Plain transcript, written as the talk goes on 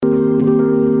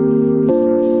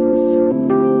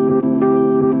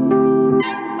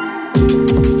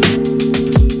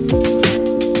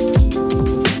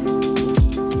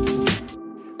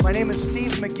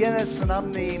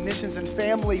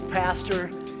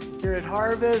here at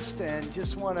Harvest, and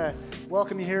just want to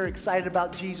welcome you here, excited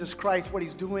about Jesus Christ, what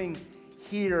He's doing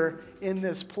here in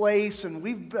this place. And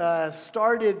we've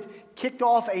kicked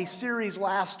off a series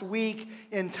last week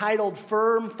entitled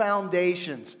Firm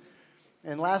Foundations.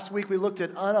 And last week we looked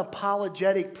at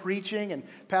unapologetic preaching, and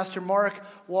Pastor Mark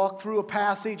walked through a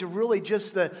passage of really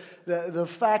just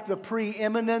the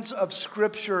preeminence of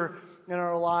Scripture in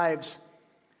our lives.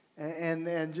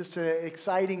 And just an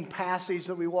exciting passage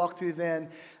that we walked through then.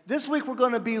 This week we're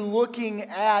going to be looking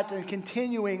at and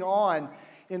continuing on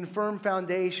in Firm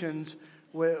Foundations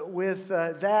with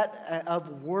that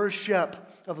of worship,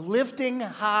 of lifting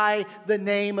high the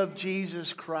name of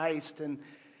Jesus Christ. And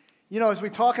you know, as we're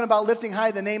talking about lifting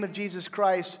high the name of Jesus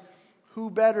Christ, who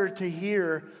better to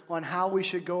hear on how we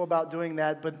should go about doing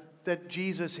that but that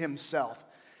Jesus Himself.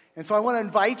 And so I want to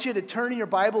invite you to turn in your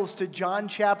Bibles to John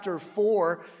chapter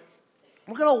 4.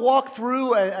 We're going to walk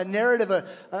through a narrative,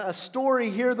 a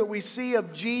story here that we see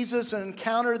of Jesus, an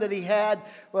encounter that He had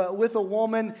with a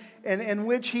woman, and in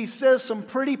which He says some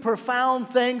pretty profound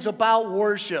things about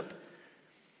worship.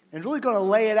 And really going to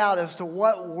lay it out as to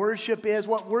what worship is,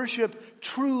 what worship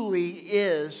truly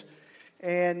is.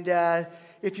 And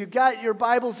if you've got your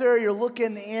Bibles there, you're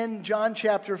looking in John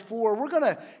chapter 4. We're going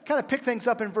to kind of pick things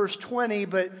up in verse 20,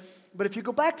 but if you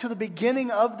go back to the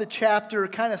beginning of the chapter,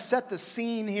 kind of set the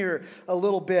scene here a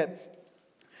little bit.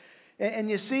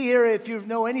 And you see here, if you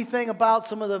know anything about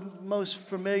some of the most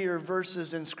familiar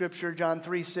verses in Scripture, John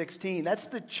 3:16, that's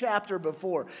the chapter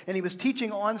before. And He was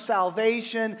teaching on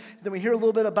salvation. Then we hear a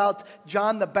little bit about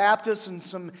John the Baptist and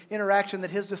some interaction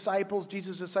that his disciples,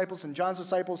 Jesus' disciples and John's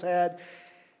disciples had.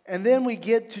 And then we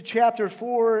get to chapter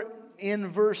 4 in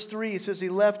verse 3. It says, He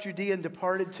left Judea and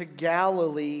departed to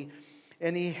Galilee,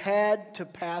 and He had to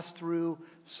pass through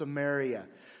Samaria.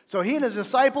 So He and His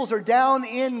disciples are down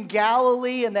in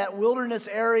Galilee in that wilderness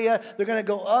area. They're going to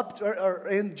go up, or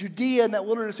in Judea in that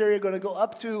wilderness area, going to go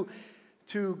up to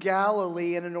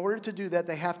Galilee. And in order to do that,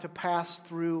 they have to pass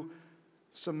through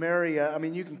Samaria. I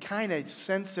mean, you can kind of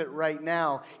sense it right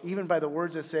now, even by the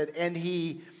words that said, and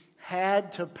He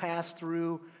had to pass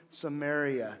through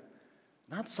Samaria.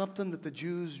 Not something that the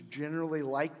Jews generally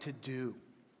like to do.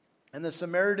 And the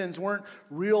Samaritans weren't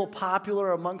real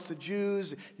popular amongst the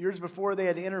Jews. Years before, they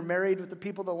had intermarried with the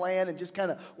people of the land and just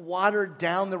kind of watered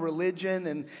down the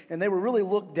religion, and they were really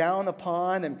looked down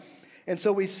upon. And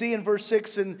so we see in verse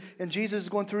 6, and Jesus is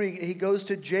going through, he goes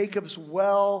to Jacob's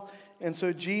well, and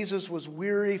so Jesus was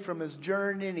weary from His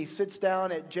journey, and He sits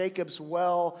down at Jacob's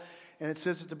well, and it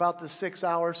says it's about the 6th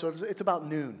hour, so it's about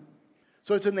noon.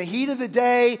 So it's in the heat of the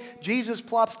day. Jesus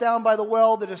plops down by the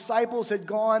well. The disciples had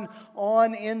gone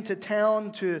on into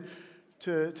town to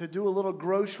do a little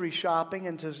grocery shopping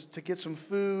and to get some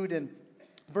food. And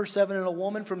verse 7, and a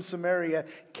woman from Samaria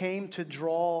came to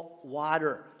draw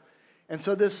water. And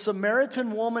so this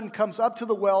Samaritan woman comes up to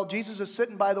the well. Jesus is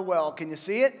sitting by the well. Can you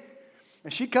see it?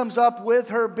 And she comes up with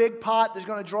her big pot that's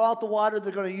going to draw out the water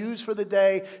they're going to use for the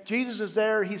day. Jesus is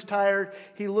there. He's tired.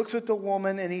 He looks at the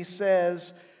woman and he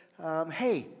says,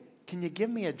 hey, can you give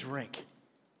me a drink?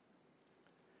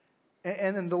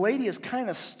 And then the lady is kind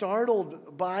of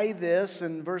startled by this.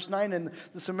 In verse 9, and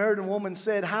the Samaritan woman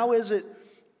said, how is it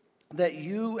that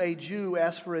you, a Jew,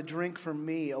 ask for a drink from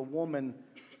me, a woman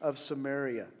of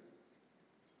Samaria?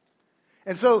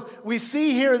 And so we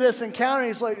see here this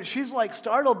encounter. She's like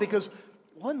startled because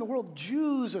what in the world,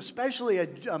 Jews, especially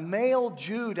a male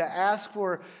Jew, to ask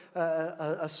for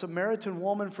a Samaritan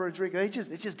woman for a drink, it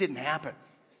just didn't happen.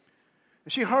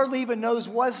 She hardly even knows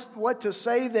what to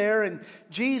say there, and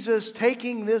Jesus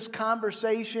taking this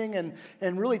conversation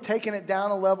and really taking it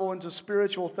down a level into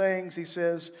spiritual things, He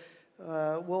says,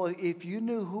 well, if you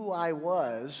knew who I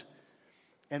was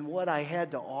and what I had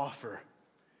to offer,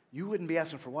 you wouldn't be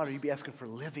asking for water, you'd be asking for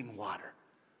living water.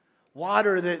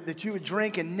 Water that you would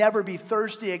drink and never be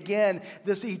thirsty again,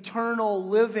 this eternal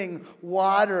living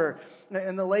water.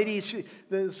 And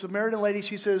the Samaritan lady,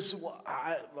 she says, well,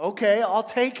 okay, I'll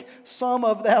take some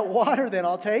of that water then,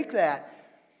 I'll take that.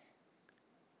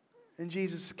 And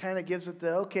Jesus kind of gives it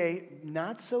okay,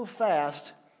 not so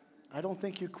fast. I don't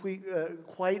think you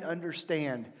quite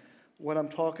understand what I'm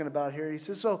talking about here. He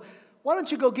says, so why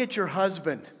don't you go get your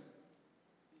husband?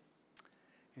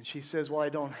 And she says, well, I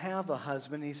don't have a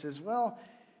husband. He says, well,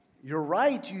 you're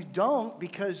right, you don't,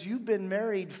 because you've been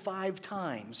married 5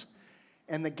 times.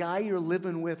 And the guy you're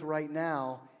living with right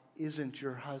now isn't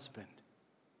your husband.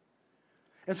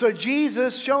 And so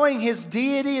Jesus, showing His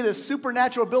deity, the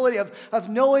supernatural ability of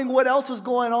knowing what else was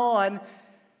going on,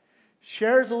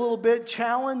 shares a little bit,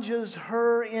 challenges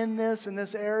her in this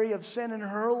area of sin in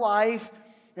her life,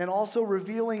 and also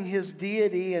revealing His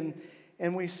deity. And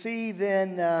And we see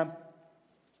then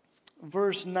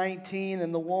verse 19,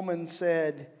 and the woman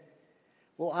said,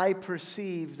 well, I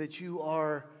perceive that you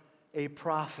are a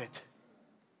prophet.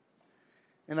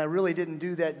 And I really didn't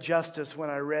do that justice when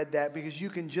I read that, because you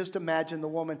can just imagine the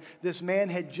woman. This man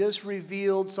had just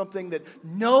revealed something that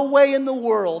no way in the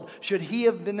world should he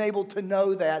have been able to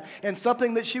know that, and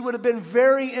something that she would have been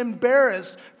very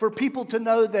embarrassed for people to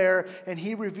know there. And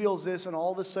he reveals this, and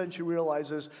all of a sudden she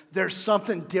realizes there's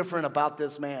something different about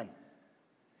this man.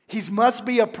 He must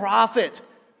be a prophet.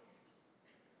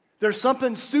 There's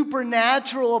something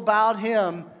supernatural about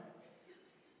him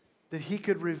that he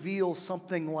could reveal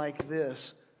something like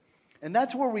this. And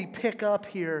that's where we pick up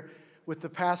here with the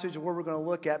passage of where we're going to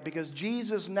look at, because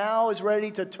Jesus now is ready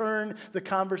to turn the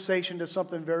conversation to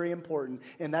something very important,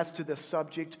 and that's to the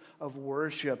subject of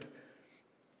worship.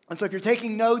 And so if you're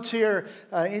taking notes here,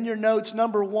 in your notes,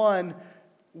 number 1,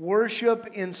 worship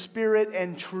in spirit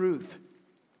and truth.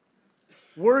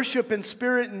 Worship in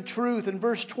spirit and truth. In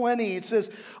verse 20, it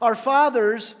says, our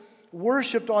fathers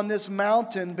worshipped on this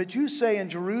mountain, but you say in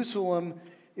Jerusalem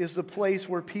is the place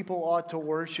where people ought to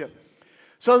worship.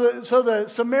 So the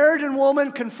Samaritan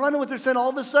woman, confronted with her sin, all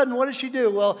of a sudden, what does she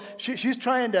do? Well, she's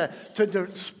trying to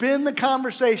spin the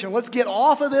conversation. Let's get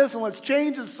off of this and let's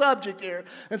change the subject here.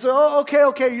 And so,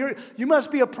 okay, you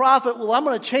must be a prophet. Well, I'm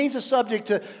going to change the subject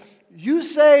to, you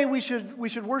say we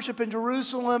should worship in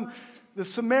Jerusalem. The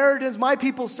Samaritans, my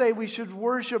people, say we should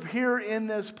worship here in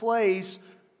this place.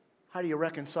 How do you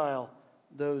reconcile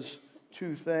those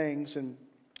two things? And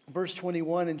verse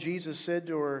 21, and Jesus said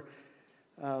to her,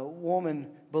 woman,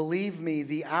 believe me,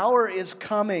 the hour is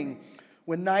coming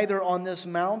when neither on this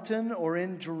mountain or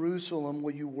in Jerusalem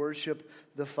will you worship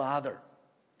the Father.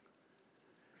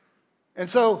 And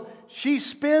so she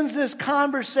spins this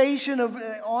conversation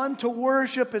on to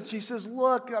worship, and she says,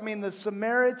 look, I mean, the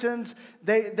Samaritans,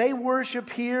 they worship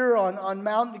here on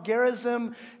Mount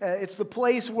Gerizim. It's the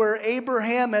place where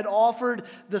Abraham had offered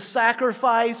the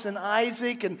sacrifice, and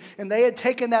Isaac, and they had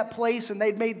taken that place and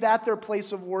they'd made that their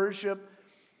place of worship.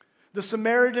 The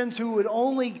Samaritans, who would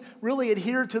only really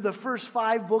adhere to the first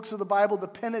 5 books of the Bible, the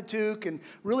Pentateuch, and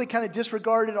really kind of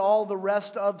disregarded all the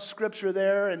rest of Scripture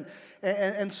there.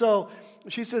 And so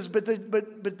she says, but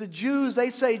the Jews, they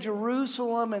say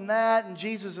Jerusalem and that. And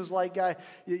Jesus is like, guy,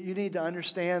 you need to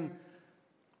understand,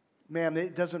 ma'am,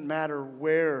 it doesn't matter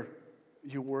where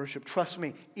you worship. Trust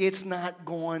me, it's not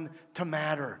going to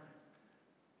matter.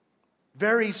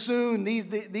 Very soon,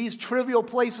 these trivial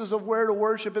places of where to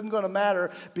worship isn't going to matter,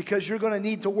 because you're going to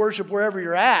need to worship wherever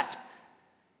you're at.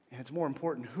 And it's more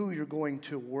important who you're going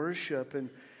to worship. And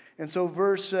so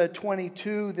verse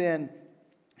 22 then,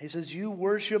 he says, you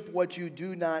worship what you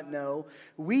do not know.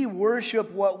 We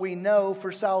worship what we know,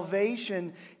 for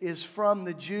salvation is from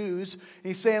the Jews. And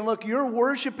he's saying, look, you're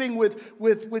worshiping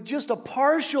with just a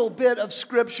partial bit of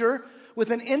Scripture, with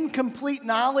an incomplete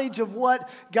knowledge of what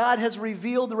God has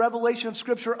revealed, the revelation of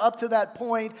Scripture up to that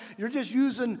point. You're just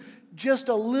using just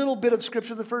a little bit of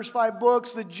Scripture, the first 5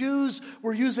 books. The Jews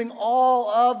were using all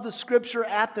of the Scripture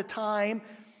at the time.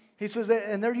 He says,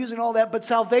 and they're using all that, but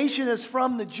salvation is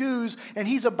from the Jews, and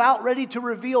he's about ready to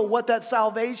reveal what that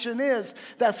salvation is.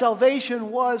 That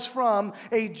salvation was from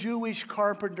a Jewish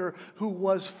carpenter who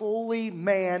was fully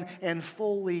man and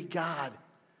fully God,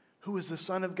 who is the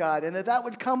Son of God. And that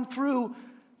would come through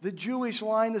the Jewish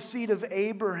line, the seed of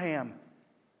Abraham.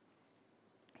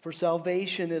 For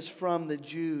salvation is from the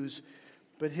Jews.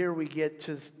 But here we get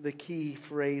to the key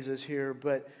phrases here.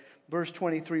 But verse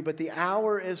 23, but the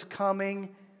hour is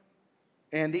coming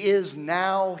and is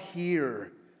now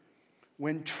here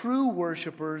when true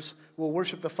worshipers will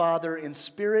worship the Father in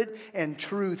spirit and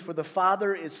truth, for the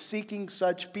Father is seeking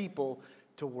such people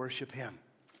to worship Him.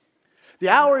 The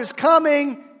hour is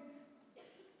coming.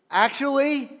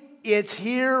 Actually, it's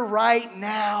here right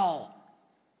now,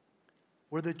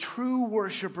 where the true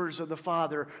worshipers of the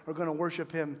Father are going to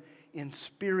worship Him in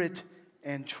spirit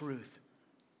and truth.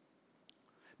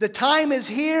 The time is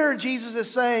here, Jesus is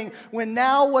saying, when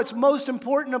now what's most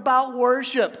important about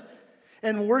worship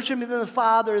and worshiping the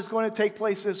Father is going to take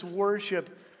place, this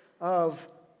worship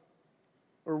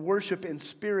worship in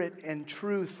spirit and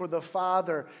truth. For the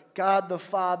Father, God the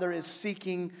Father, is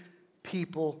seeking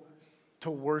people to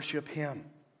worship Him.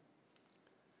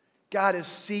 God is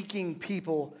seeking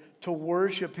people to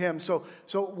worship Him. So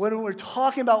when we're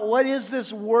talking about what is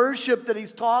this worship that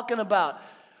He's talking about?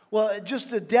 Well,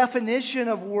 just a definition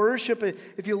of worship.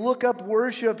 If you look up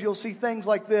worship, you'll see things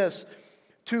like this: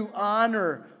 to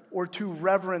honor or to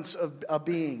reverence a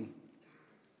being,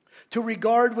 to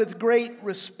regard with great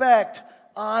respect,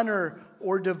 honor,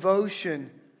 or devotion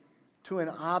to an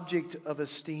object of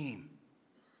esteem.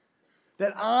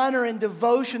 That honor and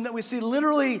devotion that we see,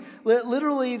 literally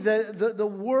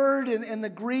the word in the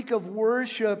Greek of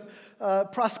worship,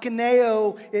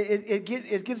 proskuneo,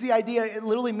 it gives the idea, it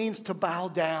literally means to bow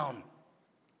down.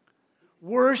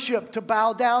 Worship, to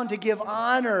bow down, to give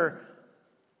honor,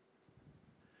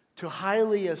 to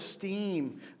highly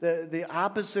esteem. The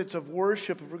opposites of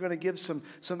worship, if we're going to give some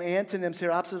antonyms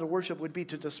here, opposite of worship would be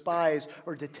to despise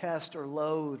or detest or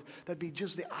loathe. That'd be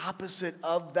just the opposite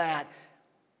of that,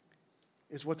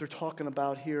 is what they're talking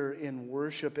about here in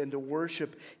worship, and to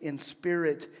worship in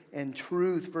spirit and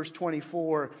truth. Verse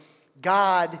 24,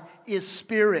 God is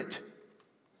spirit,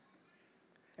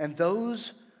 and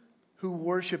those who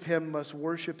worship him must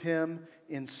worship him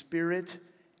in spirit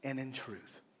and in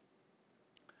truth.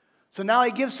 So now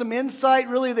he gives some insight,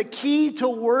 really the key to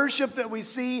worship that we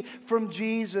see from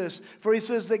Jesus. For he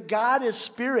says that God is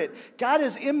spirit. God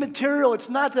is immaterial. It's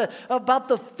not about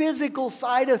the physical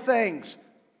side of things.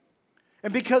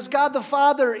 And because God the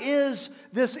Father is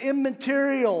this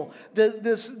immaterial,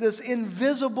 this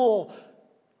invisible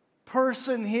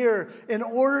person here, in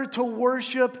order to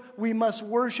worship, we must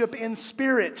worship in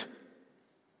spirit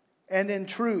and in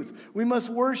truth. We must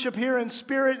worship here in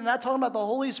spirit, and not talking about the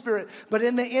Holy Spirit, but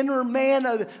in the inner man,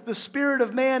 of the spirit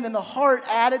of man, in the heart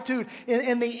attitude,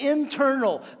 in the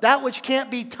internal, that which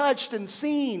can't be touched and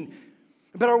seen.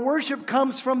 But our worship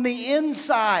comes from the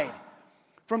inside,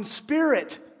 from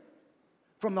spirit,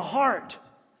 from the heart,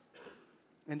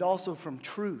 and also from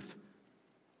truth.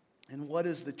 And what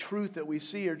is the truth that we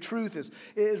see? Or truth is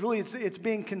really it's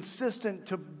being consistent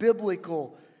to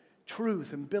biblical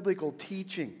truth and biblical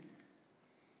teaching.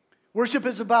 Worship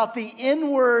is about the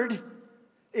inward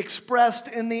expressed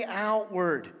in the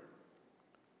outward.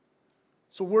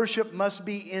 So worship must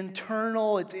be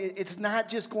internal. It's not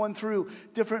just going through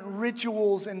different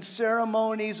rituals and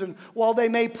ceremonies. And while they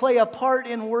may play a part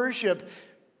in worship,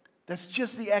 that's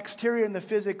just the exterior and the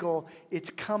physical.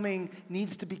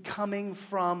 Needs to be coming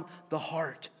from the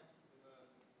heart.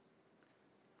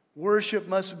 Worship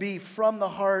must be from the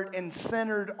heart and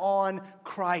centered on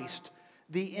Christ,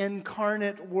 the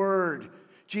incarnate Word.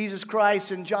 Jesus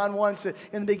Christ in John 1 said,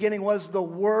 in the beginning was the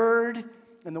Word,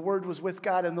 and the Word was with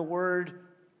God, and the Word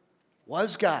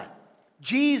was God.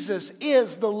 Jesus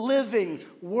is the living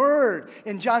Word.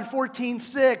 In John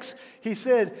 14:6, he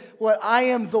said, I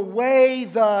am the way,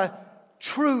 the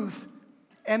truth,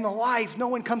 and the life. No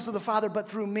one comes to the Father but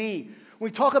through me. When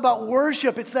we talk about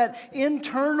worship, it's that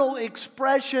internal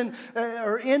expression,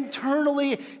 or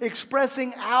internally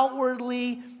expressing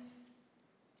outwardly.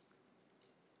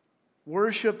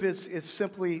 Worship is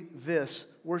simply this.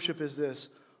 Worship is this.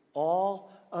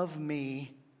 All of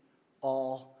me,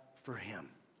 all for him.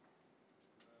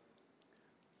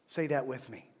 Say that with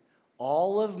me.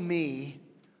 All of me,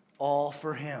 all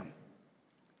for him.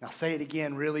 Now say it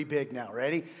again really big now.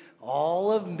 Ready?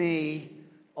 All of me,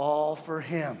 all for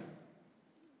him.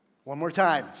 One more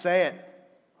time. Say it.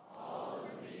 All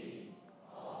of me,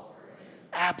 all for him.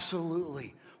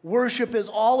 Absolutely. Worship is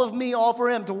all of me, all for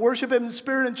him. To worship him in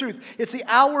spirit and truth. It's the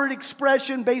outward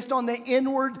expression based on the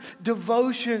inward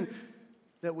devotion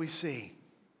that we see.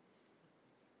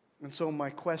 And so my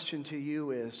question to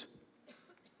you is,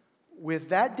 with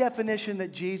that definition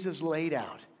that Jesus laid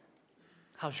out,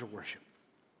 how's your worship?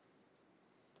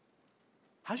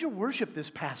 How's your worship this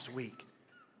past week?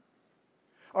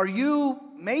 Are you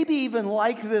maybe even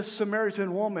like this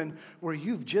Samaritan woman where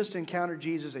you've just encountered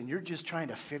Jesus and you're just trying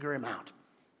to figure him out?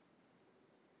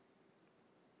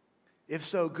 If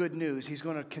so, good news. He's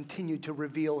going to continue to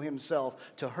reveal himself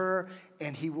to her,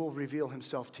 and he will reveal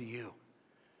himself to you.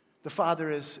 The Father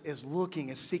is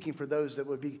seeking for those that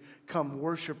would become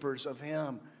worshipers of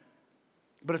him.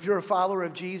 But if you're a follower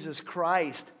of Jesus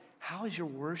Christ, how is your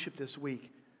worship this week?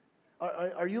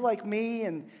 Are you like me?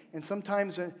 And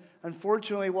sometimes,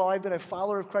 unfortunately, while I've been a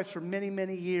follower of Christ for many,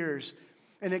 many years,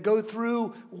 and I go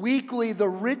through weekly the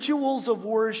rituals of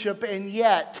worship, and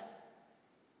yet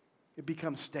it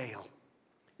becomes stale.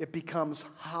 It becomes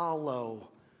hollow.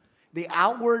 The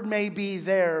outward may be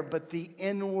there, but the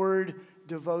inward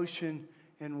devotion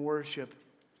and worship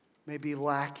may be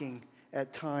lacking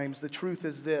at times. The truth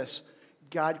is this: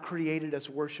 God created us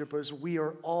worshipers. We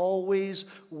are always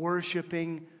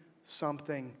worshiping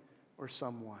something or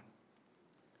someone.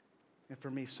 And for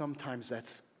me, sometimes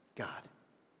that's God.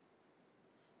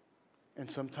 And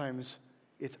sometimes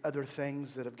it's other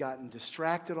things that have gotten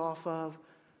distracted off of,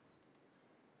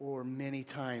 or many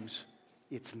times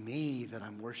it's me that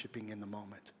I'm worshiping in the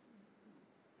moment.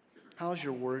 How's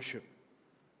your worship?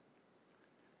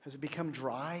 Has it become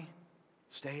dry,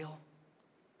 stale?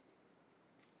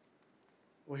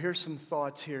 Well, here's some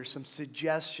thoughts here, some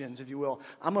suggestions, if you will.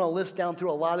 I'm going to list down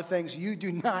through a lot of things. You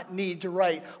do not need to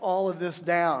write all of this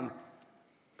down.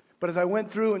 But as I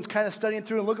went through and kind of studying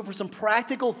through and looking for some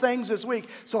practical things this week,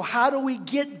 so how do we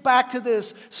get back to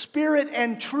this spirit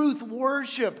and truth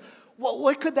worship?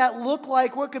 What could that look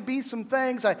like? What could be some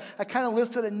things? I kind of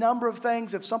listed a number of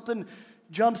things. If something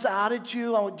jumps out at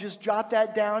you, I would just jot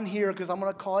that down here because I'm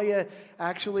going to call you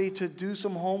actually to do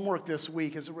some homework this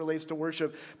week as it relates to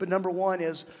worship. But number one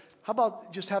is, how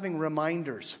about just having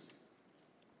reminders?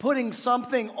 Putting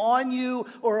something on you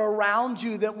or around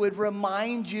you that would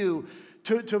remind you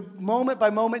to moment by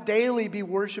moment daily be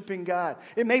worshiping God.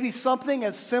 It may be something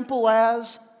as simple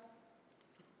as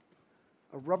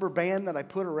a rubber band that I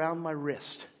put around my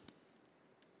wrist.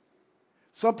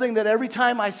 Something that every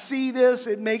time I see this,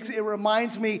 it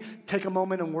reminds me, take a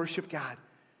moment and worship God.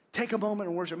 Take a moment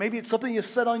and worship. Maybe it's something you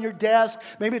set on your desk.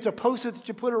 Maybe it's a post-it that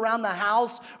you put around the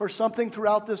house or something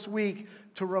throughout this week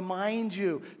to remind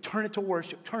you, turn it to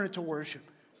worship, turn it to worship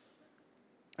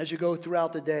as you go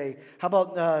throughout the day. How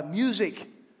about music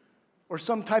or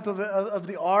some type of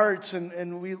the arts?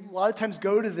 And we a lot of times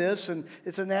go to this, and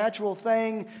it's a natural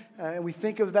thing, and we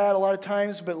think of that a lot of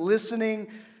times, but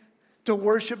listening to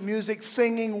worship music,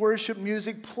 singing worship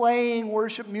music, playing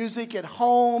worship music at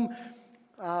home,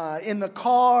 in the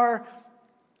car,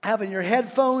 having your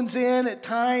headphones in at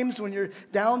times when you're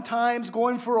down times,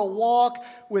 going for a walk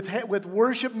with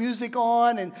worship music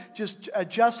on and just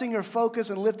adjusting your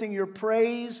focus and lifting your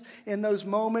praise in those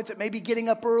moments. It may be getting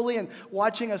up early and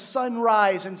watching a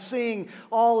sunrise and seeing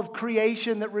all of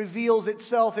creation that reveals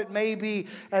itself. It may be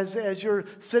as you're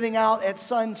sitting out at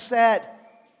sunset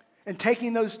and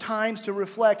taking those times to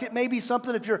reflect. It may be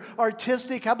something, if you're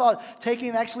artistic, how about taking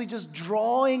and actually just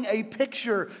drawing a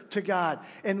picture to God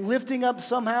and lifting up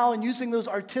somehow and using those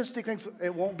artistic things.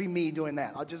 It won't be me doing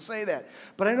that. I'll just say that.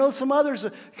 But I know some others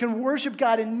can worship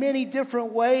God in many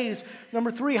different ways. Number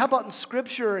three, how about in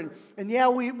Scripture? And yeah,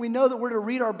 we know that we're to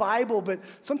read our Bible, but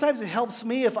sometimes it helps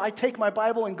me if I take my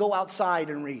Bible and go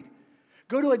outside and read.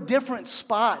 Go to a different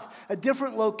spot, a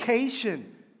different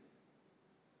location.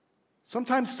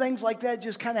 Sometimes things like that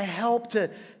just kind of help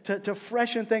to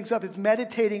freshen things up. It's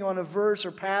meditating on a verse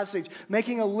or passage,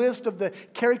 making a list of the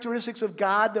characteristics of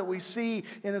God that we see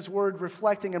in His Word,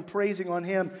 reflecting and praising on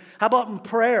Him. How about in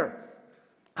prayer?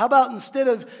 How about instead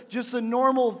of just the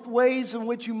normal ways in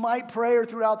which you might pray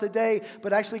throughout the day,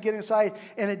 but actually getting aside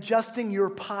and adjusting your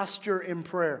posture in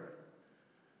prayer?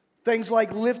 Things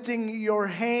like lifting your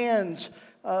hands,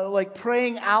 like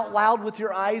praying out loud with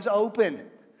your eyes open,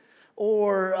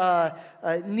 or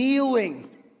kneeling,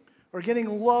 or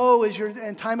getting low as you're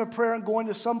in time of prayer and going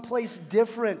to someplace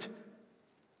different.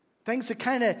 Things that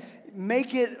kind of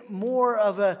make it more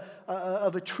of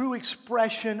a true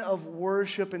expression of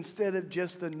worship instead of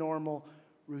just the normal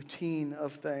routine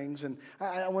of things. And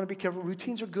I want to be careful.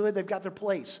 Routines are good. They've got their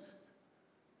place.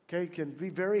 Okay, can be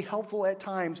very helpful at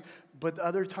times, but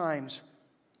other times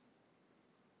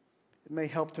it may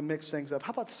help to mix things up.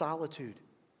 How about solitude?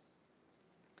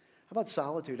 How about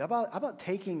solitude? How about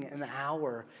taking an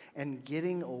hour and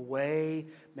getting away,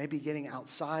 maybe getting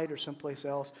outside or someplace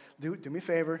else? Do me a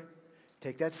favor.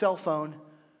 Take that cell phone,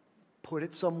 put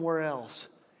it somewhere else,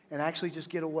 and actually just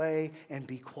get away and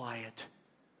be quiet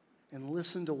and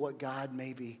listen to what God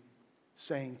may be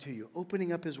saying to you.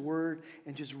 Opening up His Word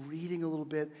and just reading a little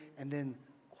bit and then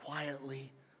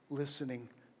quietly listening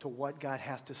to what God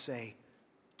has to say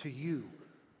to you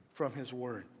from His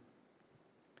Word.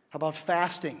 How about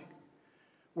fasting?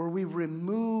 Where we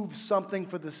remove something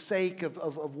for the sake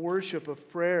of worship, of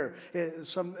prayer.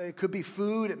 It could be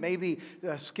food. It may be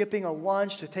skipping a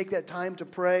lunch to take that time to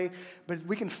pray. But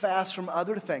we can fast from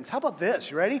other things. How about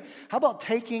this? You ready? How about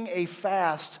taking a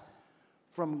fast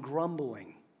from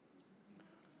grumbling?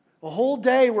 A whole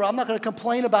day where I'm not going to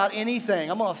complain about anything.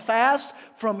 I'm going to fast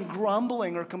from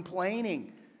grumbling or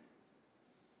complaining.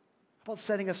 How about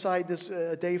setting aside this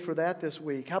day for that this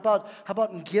week? How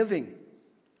about in giving?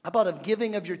 How about a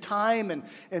giving of your time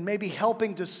and maybe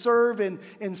helping to serve in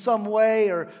some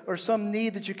way or some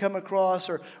need that you come across,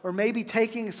 or maybe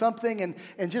taking something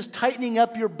and just tightening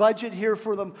up your budget here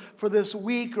for this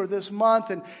week or this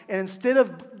month, and instead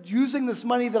of using this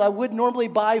money that I would normally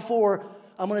buy for,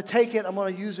 I'm going to take it, I'm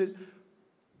going to use it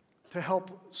to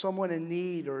help someone in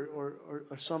need or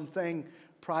something,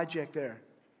 project there.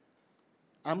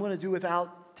 I'm going to do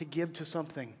without to give to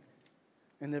something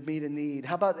and to meet a need.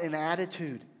 How about an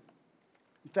attitude?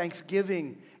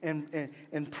 Thanksgiving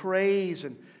and praise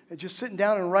and just sitting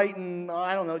down and writing,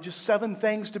 just 7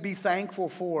 things to be thankful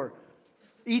for.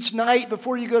 Each night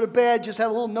before you go to bed, just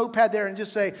have a little notepad there and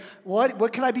just say,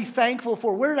 what can I be thankful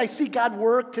for? Where did I see God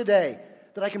work today?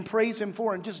 that I can praise him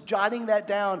for, and just jotting that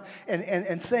down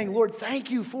and saying, Lord,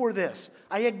 thank you for this.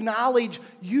 I acknowledge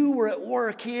you were at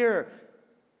work here.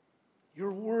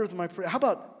 You're worth my praise. How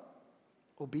about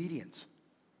obedience?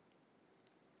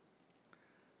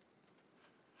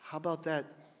 How about that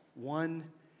one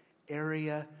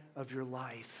area of your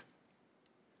life?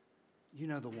 You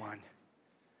know, the one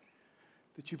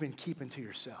that you've been keeping to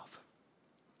yourself,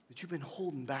 that you've been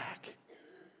holding back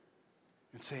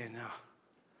and saying, no,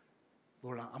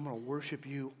 Lord, I'm going to worship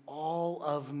you, all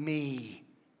of me,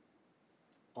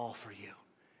 all for you.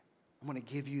 I'm going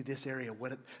to give you this area,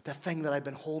 that thing that I've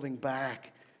been holding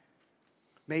back.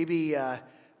 Maybe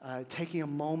taking a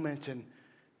moment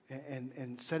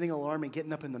and setting an alarm and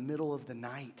getting up in the middle of the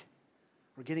night,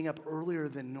 or getting up earlier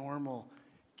than normal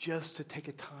just to take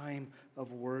a time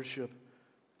of worship.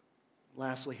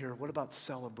 Lastly here, what about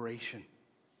celebration?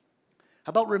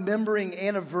 How about remembering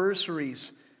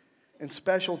anniversaries and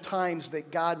special times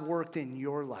that God worked in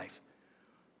your life?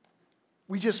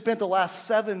 We just spent the last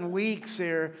 7 weeks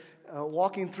here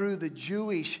walking through the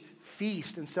Jewish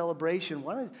feast and celebration.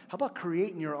 How about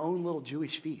creating your own little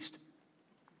Jewish feast?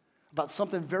 About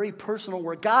something very personal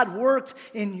where God worked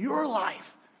in your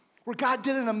life, where God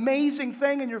did an amazing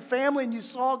thing in your family and you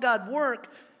saw God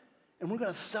work. And we're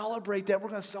going to celebrate that. We're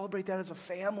going to celebrate that as a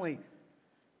family.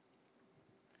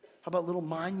 How about little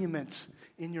monuments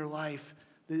in your life?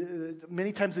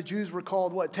 Many times the Jews were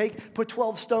called what? Put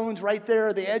 12 stones right there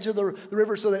at the edge of the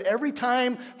river, so that every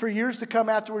time for years to come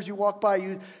afterwards you walk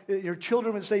by, your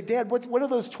children would say, Dad, what are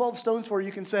those 12 stones for?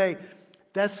 You can say,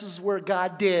 this is where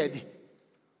God did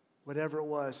whatever it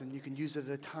was, and you can use it as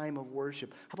a time of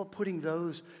worship. How about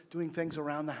doing things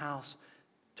around the house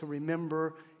to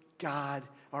remember God,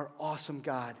 our awesome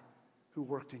God who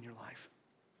worked in your life?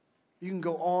 You can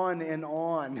go on and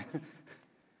on.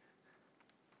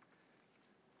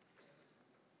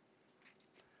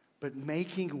 But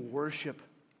making worship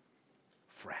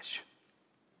fresh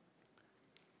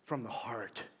from the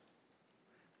heart,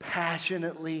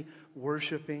 passionately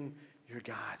worshiping your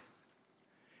God.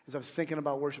 As I was thinking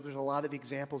about worship, there's a lot of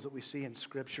examples that we see in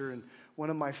Scripture, and one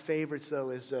of my favorites,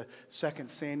 though, is 2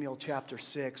 Samuel chapter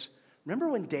 6. Remember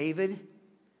when David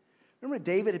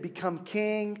had become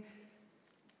king?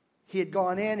 He had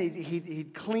gone in,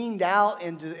 he'd cleaned out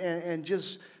and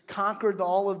just conquered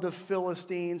all of the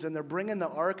Philistines, and they're bringing the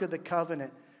Ark of the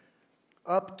Covenant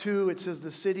up to, it says,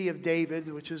 the city of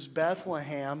David, which is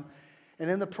Bethlehem. And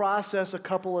in the process, a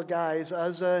couple of guys,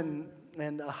 Uzzah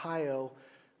and Ahio,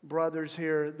 brothers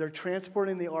here, they're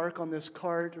transporting the Ark on this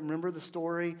cart. Remember the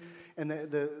story? And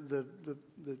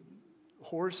the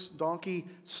horse, donkey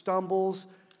stumbles,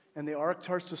 and the Ark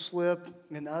starts to slip,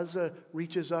 and Uzzah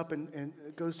reaches up and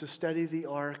goes to steady the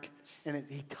Ark. And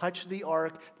he touched the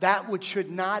Ark, that which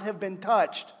should not have been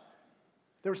touched.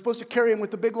 They were supposed to carry him with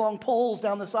the big long poles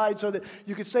down the side so that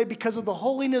you could say, because of the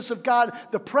holiness of God,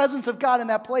 the presence of God in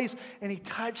that place, and he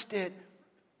touched it.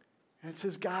 And it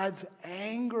says God's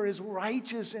anger, his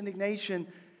righteous indignation,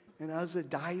 and Uzzah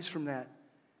dies from that.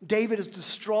 David is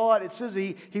distraught. It says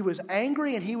he was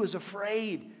angry and he was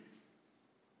afraid.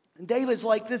 And David's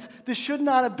like, this should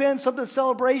not have been something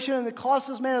celebration, and it cost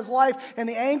this man his life and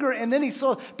the anger. And then he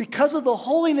saw, because of the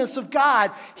holiness of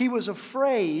God, he was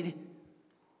afraid.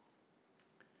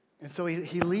 And so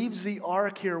he leaves the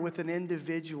ark here with an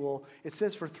individual. It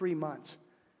says for 3 months.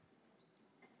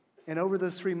 And over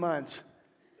those 3 months,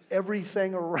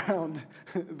 everything around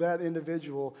that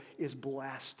individual is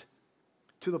blessed.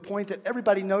 To the point that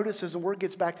everybody notices, and word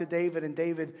gets back to David, and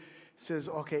David says,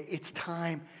 okay, it's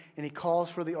time. And he calls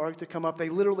for the ark to come up. They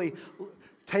literally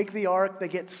take the ark. They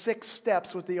get 6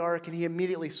 steps with the ark, and he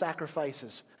immediately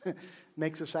sacrifices,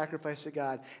 makes a sacrifice to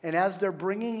God. And as they're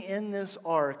bringing in this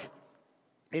ark,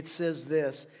 it says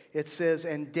this. It says,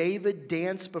 and David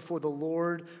danced before the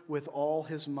Lord with all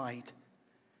his might.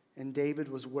 And David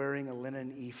was wearing a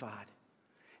linen ephod.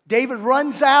 David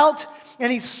runs out,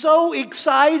 and he's so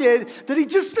excited that he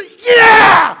just,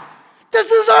 yeah! This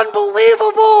is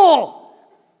unbelievable!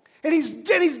 And he's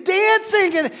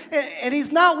dancing, and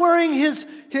he's not wearing his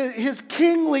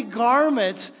kingly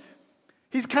garment.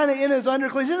 He's kind of in his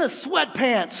underclothes. He's in his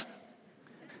sweatpants.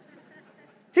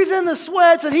 He's in the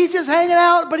sweats, and he's just hanging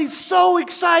out, but he's so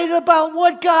excited about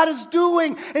what God is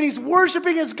doing, and he's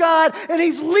worshiping his God, and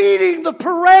he's leading the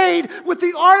parade with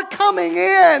the ark coming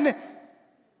in.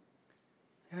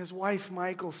 And his wife,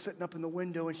 Michel's sitting up in the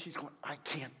window, and she's going, I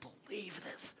can't believe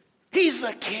this. He's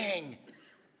the king.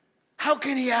 How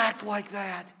can he act like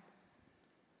that?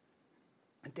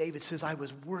 And David says, I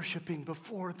was worshiping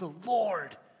before the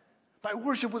Lord. My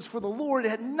worship was for the Lord. It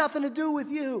had nothing to do with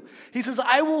you. He says,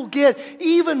 I will get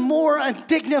even more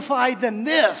undignified than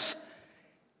this.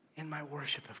 in my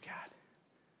worship of God.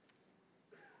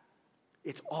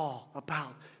 It's all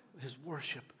about his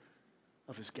worship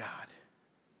of his God.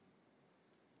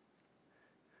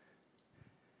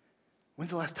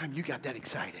 When's the last time you got that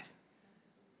excited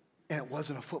and it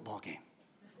wasn't a football game?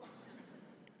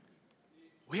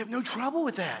 We have no trouble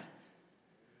with that.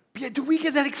 But yet, do we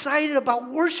get that excited about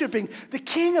worshiping the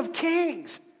King of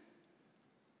Kings?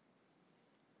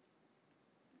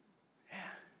 Yeah.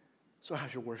 So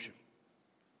how's your worship?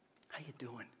 How you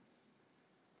doing?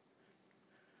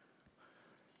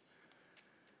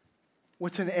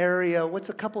 What's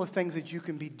a couple of things that you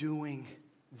can be doing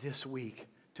this week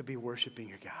to be worshiping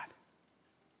your God?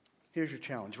 Here's your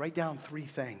challenge. Write down 3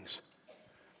 things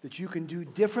that you can do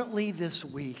differently this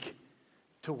week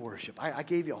to worship. I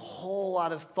gave you a whole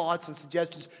lot of thoughts and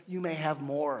suggestions. You may have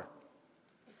more.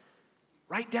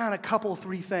 Write down a couple,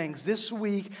 3 things. This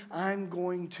week, I'm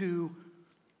going to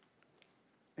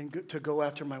go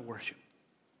after my worship.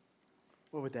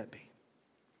 What would that be?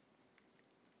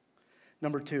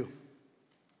 Number 2.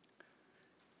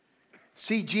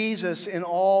 See Jesus in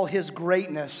all his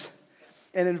greatness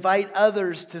and invite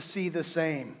others to see the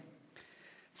same.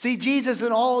 See Jesus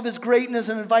in all of his greatness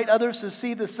and invite others to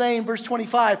see the same. Verse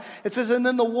 25, it says, and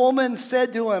then the woman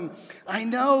said to him, I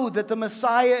know that the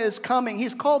Messiah is coming.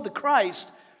 He's called the Christ.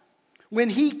 When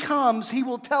he comes, he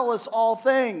will tell us all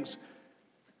things.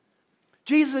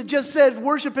 Jesus had just said,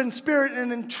 worship in spirit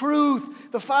and in truth.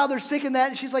 The Father's seeking that.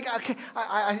 And she's like, okay,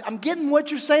 I'm getting what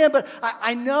you're saying, but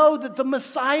I know that the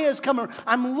Messiah is coming.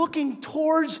 I'm looking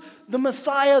towards the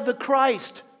Messiah, the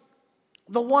Christ,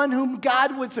 the one whom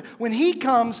God would say. When he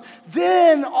comes,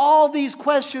 then all these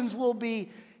questions will be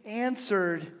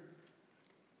answered.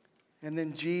 And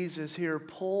then Jesus here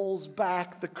pulls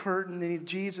back the curtain and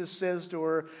Jesus says to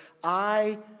her,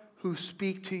 I who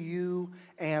speak to you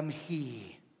am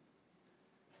he.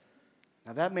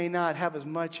 Now, that may not have as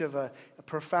much of a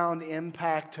profound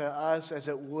impact to us as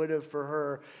it would have for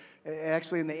her.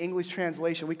 Actually, in the English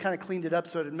translation, we kind of cleaned it up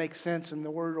so it makes sense in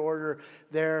the word order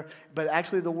there. But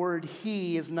actually, the word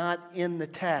he is not in the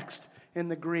text, in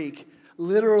the Greek.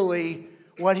 Literally,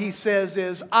 what he says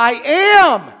is, I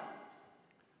am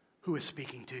who is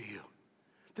speaking to you.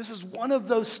 This is one of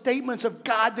those statements of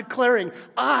God declaring,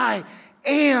 I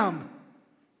am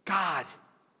God.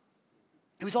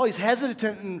 He was always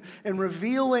hesitant in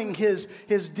revealing his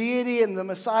deity and the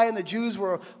Messiah, and the Jews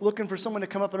were looking for someone to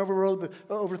come up and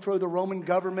overthrow the Roman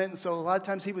government. And so a lot of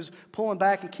times he was pulling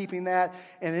back and keeping that.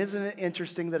 And isn't it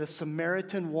interesting that a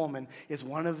Samaritan woman is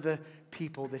one of the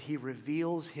people that he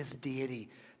reveals his deity,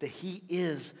 that he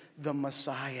is the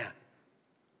Messiah.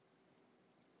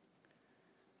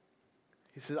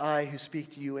 He says, I who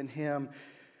speak to you in him.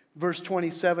 Verse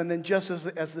 27, then just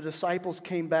as the disciples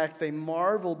came back, they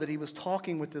marveled that he was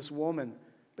talking with this woman.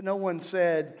 But no one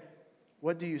said,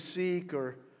 what do you seek?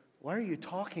 Or why are you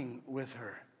talking with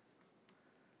her?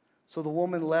 So the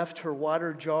woman left her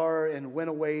water jar and went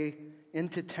away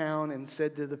into town and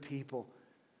said to the people.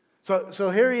 So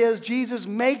here he is. Jesus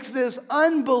makes this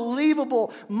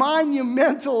unbelievable,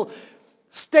 monumental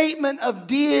statement of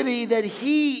deity that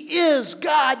he is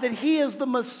God, that he is the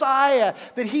Messiah,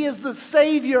 that he is the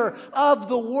Savior of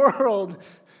the world.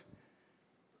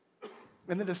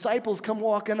 And the disciples come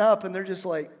walking up and they're just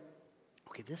like,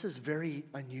 okay, this is very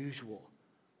unusual.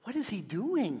 What is he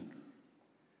doing?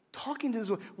 Talking to this,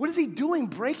 what is he doing?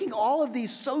 Breaking all of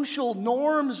these social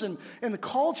norms and the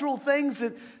cultural things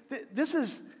that this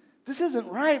isn't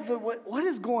right, but what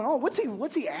is going on?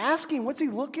 What's he asking? What's he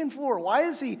looking for? Why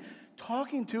is he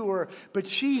talking to her? But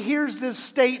she hears this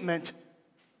statement,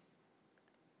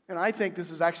 and I think this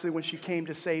is actually when she came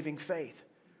to saving faith.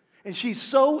 And she's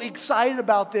so excited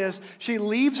about this, she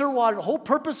leaves her water. The whole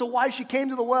purpose of why she came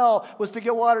to the well was to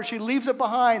get water. She leaves it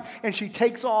behind, and she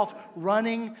takes off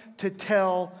running to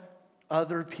tell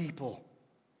other people.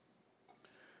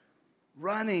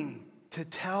 Running to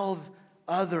tell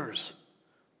others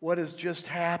what has just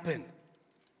happened.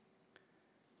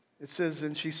 It says,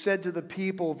 and she said to the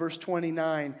people, verse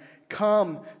 29,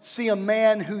 come, see a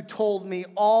man who told me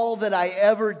all that I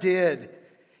ever did.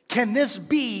 Can this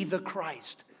be the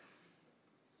Christ?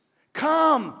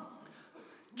 Come.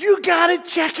 You got to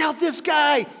check out this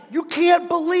guy. You can't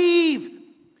believe.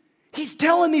 He's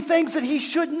telling me things that he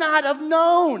should not have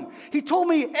known. He told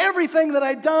me everything that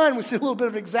I'd done. We see a little bit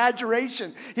of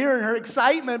exaggeration here in her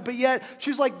excitement, but yet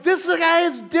she's like, this guy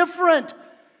is different.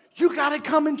 You got to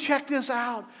come and check this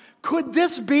out. Could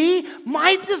this be?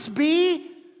 Might this be?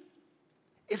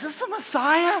 Is this the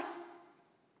Messiah?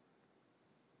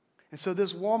 And so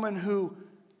this woman who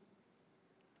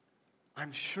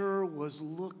I'm sure was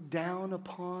looked down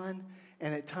upon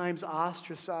and at times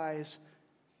ostracized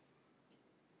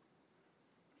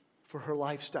for her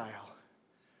lifestyle,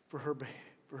 for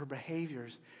her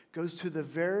behaviors, goes to the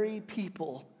very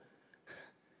people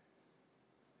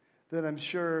that I'm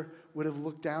sure would have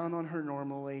looked down on her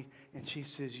normally, and she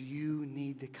says, you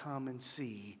need to come and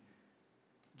see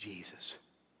Jesus.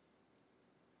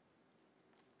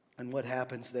 And what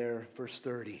happens there, verse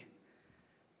 30?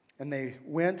 And they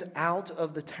went out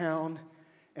of the town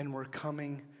and were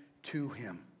coming to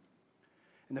him.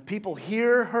 And the people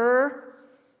hear her,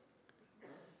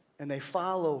 and they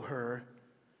follow her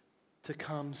to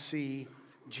come see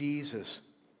Jesus.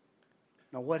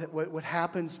 Now, what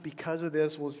happens because of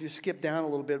this? Well, if you skip down a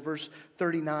little bit, verse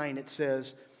 39, it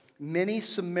says, many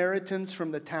Samaritans from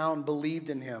the town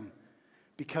believed in him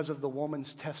because of the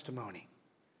woman's testimony.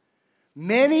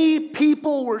 Many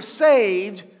people were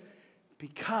saved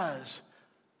because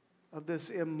of this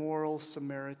immoral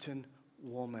Samaritan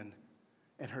woman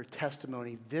and her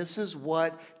testimony. This is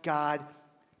what God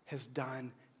has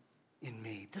done in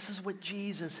me. This is what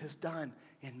Jesus has done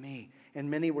in me. And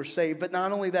many were saved. But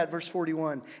not only that, verse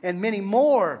 41, and many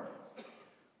more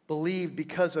believed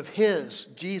because of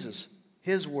Jesus,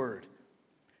 his word.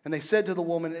 And they said to the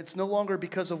woman, it's no longer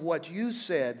because of what you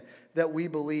said that we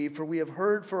believe, for we have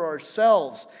heard for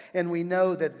ourselves, and we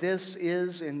know that this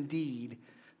is indeed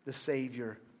the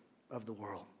Savior of the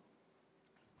world.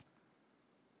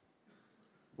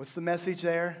 What's the message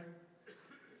there?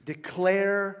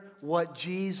 Declare what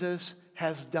Jesus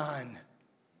has done.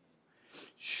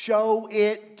 Show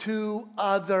it to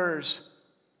others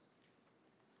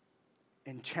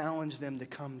and challenge them to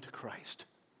come to Christ.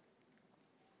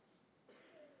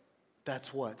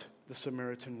 That's what the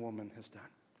Samaritan woman has done.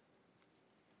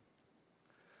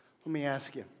 Let me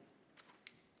ask you,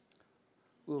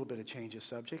 a little bit of change of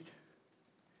subject.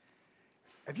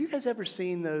 Have you guys ever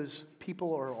seen those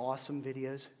People Are Awesome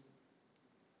videos?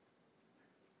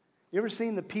 You ever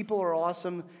seen the People Are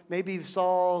Awesome? Maybe you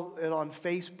saw it on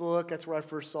Facebook. That's where I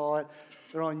first saw it.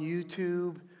 They're on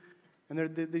YouTube. And they're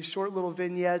these short little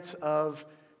vignettes of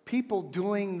people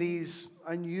doing these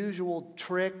unusual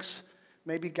tricks.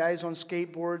 Maybe guys on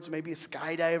skateboards, maybe a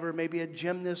skydiver, maybe a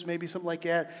gymnast, maybe something like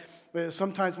that. But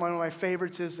sometimes one of my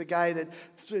favorites is the guy that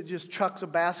just chucks a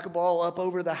basketball up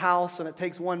over the house and it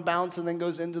takes one bounce and then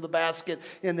goes into the basket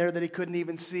in there that he couldn't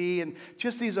even see. And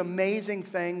just these amazing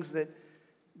things that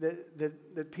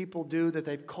people do that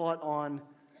they've caught on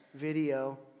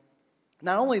video.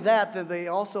 Not only that, that they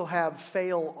also have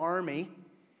Fail Army,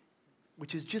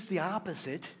 which is just the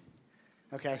opposite.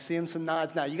 Okay, I see some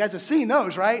nods now. You guys have seen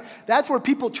those, right? That's where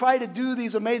people try to do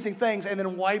these amazing things and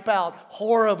then wipe out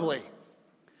horribly.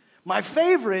 My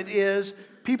favorite is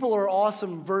People Are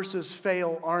Awesome versus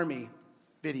Fail Army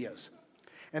videos.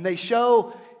 And they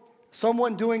show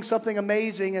someone doing something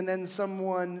amazing and then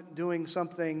someone doing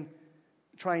something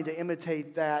trying to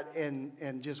imitate that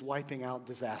and just wiping out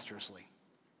disastrously.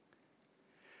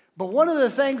 But one of the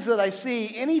things that I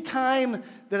see anytime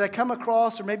that I come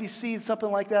across or maybe see something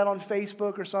like that on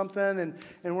Facebook or something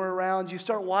and we're around, you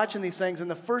start watching these things, and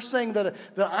the first thing that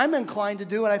I'm inclined to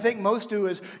do, and I think most do,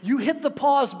 is you hit the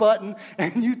pause button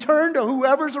and you turn to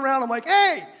whoever's around. I'm like,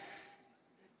 hey,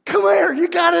 come here, you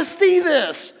got to see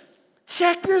this.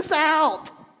 Check this out.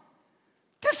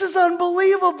 This is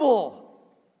unbelievable.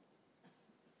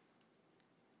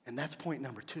 And that's point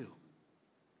number 2.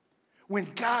 When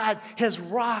God has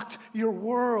rocked your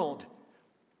world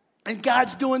and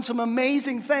God's doing some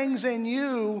amazing things in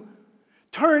you,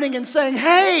 turning and saying,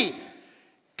 hey,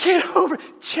 get over,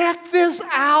 check this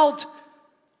out.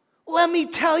 Let me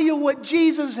tell you what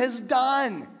Jesus has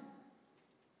done.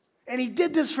 And he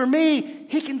did this for me.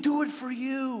 He can do it for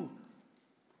you.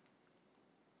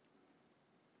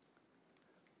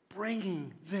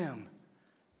 Bringing them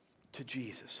to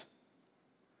Jesus.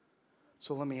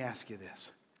 So let me ask you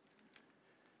this.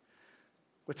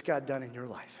 What's God done in your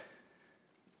life?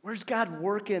 Where's God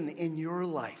working in your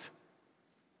life?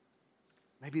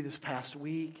 Maybe this past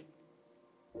week.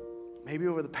 Maybe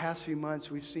over the past few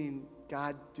months we've seen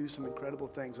God do some incredible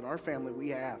things. In our family we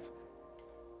have.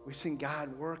 We've seen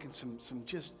God work in some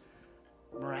just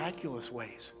miraculous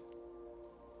ways.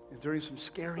 And during some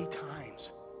scary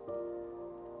times.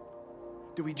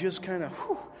 Do we just kind of,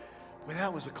 well,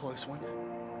 that was a close one?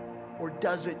 Or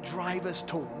does it drive us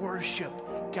to worship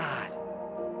God?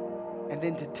 And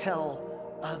then to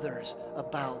tell others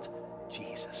about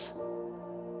Jesus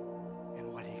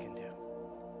and what he can do.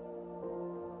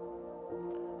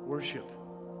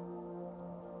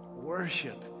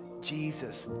 Worship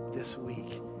Jesus this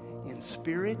week in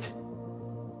spirit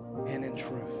and in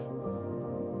truth.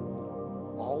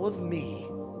 All of me,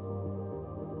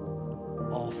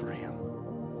 all for him.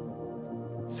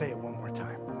 Say it one more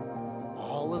time.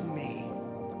 All of me,